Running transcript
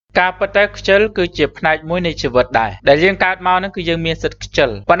ការពិតទៅខ្ជិលគឺជាផ្នែកមួយនៃជីវិតដែរដែលយើងកើតមកហ្នឹងគឺយើងមានសិទ្ធិខ្ជិល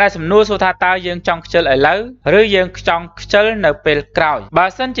ប៉ុន្តែសំណួរសួរថាតើយើងចង់ខ្ជិលឥឡូវឬយើងចង់ខ្ជិលនៅពេលក្រោយបើ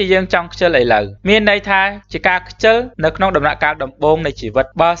សិនជាយើងចង់ខ្ជិលឥឡូវមានន័យថាជាការខ្ជិលនៅក្នុងដំណាក់កាលដំបូងនៃជីវិត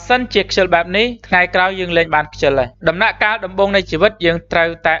បើសិនជាខ្ជិលបែបនេះថ្ងៃក្រោយយើងលែងបានខ្ជិលហើយដំណាក់កាលដំបូងនៃជីវិតយើងត្រូវ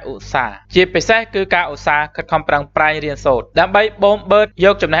តែឧស្សាហ៍ជាពិសេសគឺការឧស្សាហ៍ខិតខំប្រឹងប្រែងរៀនសូត្រដើម្បីបូមបឺតយ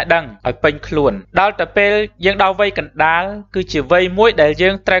កចំណេះដឹងឲ្យពេញខ្លួនដល់ទៅពេលយើងដល់វ័យកណ្ដាលគឺជាវ័យមួយដែលយើ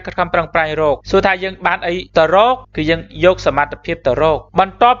ងត្រូវខិតខំប្រឹងប្រែងរកសួរថាយើងបានអីទៅរកគឺយើងយកសមត្ថភាពទៅរកប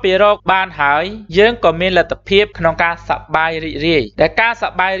ន្ទាប់ពីរកបានហើយយើងក៏មានលទ្ធភាពក្នុងការសប្បាយរីករាយដែលការស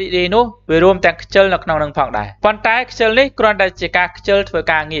ប្បាយរីករាយនោះវារួមទាំងខ្ជិលនៅក្នុងនឹងផងដែរប៉ុន្តែខ្ជិលនេះគ្រាន់តែជាការខ្ជិលធ្វើ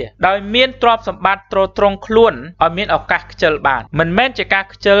ការងារដោយមានទ្រព្យសម្បត្តិទ្រទ្រង់ខ្លួនឲ្យមានឱកាសខ្ជិលបានមិនមែនជាការ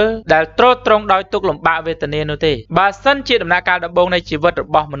ខ្ជិលដែលទ្រទ្រង់ដោយទុក្ខលំបាកវេទនានោះទេបើសិនជាដំណាក់កាលដំបូងនៃជីវិតរ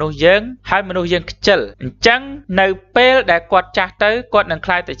បស់មនុស្សយើងហើយមនុស្សយើងខ្ជិលអញ្ចឹងនៅពេលដែលគាត់ចាស់ទៅគាត់នឹង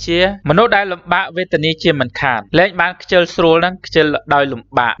ក្លាយទៅជាមនុស្សដែលលំបាកវេទនាជាមិនខានលែងបានខ្ជិលស្រួលនឹងខ្ជិលដោយលំ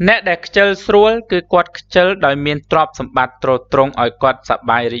បាកអ្នកដែលខ្ជិលស្រួលគឺគាត់ខ្ជិលដោយមានទ្រព្យសម្បត្តិទ្រទ្រង់ឲ្យគាត់សប្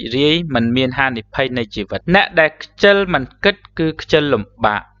បាយរីករាយមិនមានហានិភ័យនៃជីវិតអ្នកដែលខ្ជិលមិនគិតគឺខ្ជិលលំ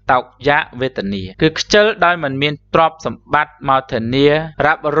បាកតោកយ៉ាវេទនាគឺខ្ជិលដោយមិនមានទ្រព្យសម្បត្តិមកធានា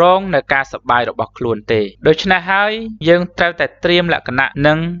រ៉ាប់រងនៅការសប្បាយរបស់ខ្លួនទេដូច្នេះហើយយើងត្រូវតែត្រៀមលក្ខណៈ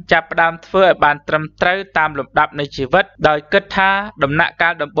និងចាប់ផ្ដើមធ្វើឲ្យបានត្រឹមត្រូវតាមលំដាប់នៃជីវិតដោយគិតថាដំណាក់កា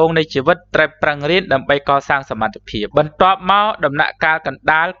លដំបូងនៃជីវិតត្រូវប្រឹងរៀនដើម្បីកសាងសមត្ថភាពបន្ទាប់មកដំណាក់កាលកណ្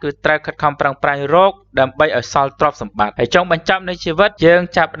ដាលគឺត្រូវខិតខំប្រឹងប្រែងរកដើម្បីឲ្យសល់ទ្រព្យសម្បត្តិហើយចុងបញ្ចប់នៃជីវិតយើង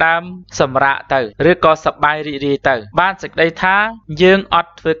ចាប់ផ្ដើមសម្រាកទៅឬក៏សប្បាយរីករាយទៅបានសេចក្តីថាយើងអ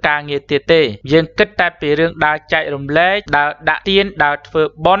ត់ធ្វើការងារទៀតទេយើងគិតតែពីរឿងដើរចែករំលែកដើរដាក់ទានដើរធ្វើ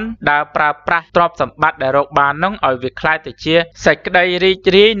បុណ្យដើរប្រើប្រាស់ទ្រព្យសម្បត្តិដែលរកបាននោះឲ្យវាคล้ายទៅជាសេចក្តីរីក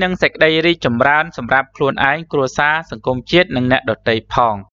រាយនិងសេចក្តីរីកចម្រើនសម្រាប់ខ្លួនឯងគ្រួសារសង្គមជាតិនិងអ្នកដទៃផង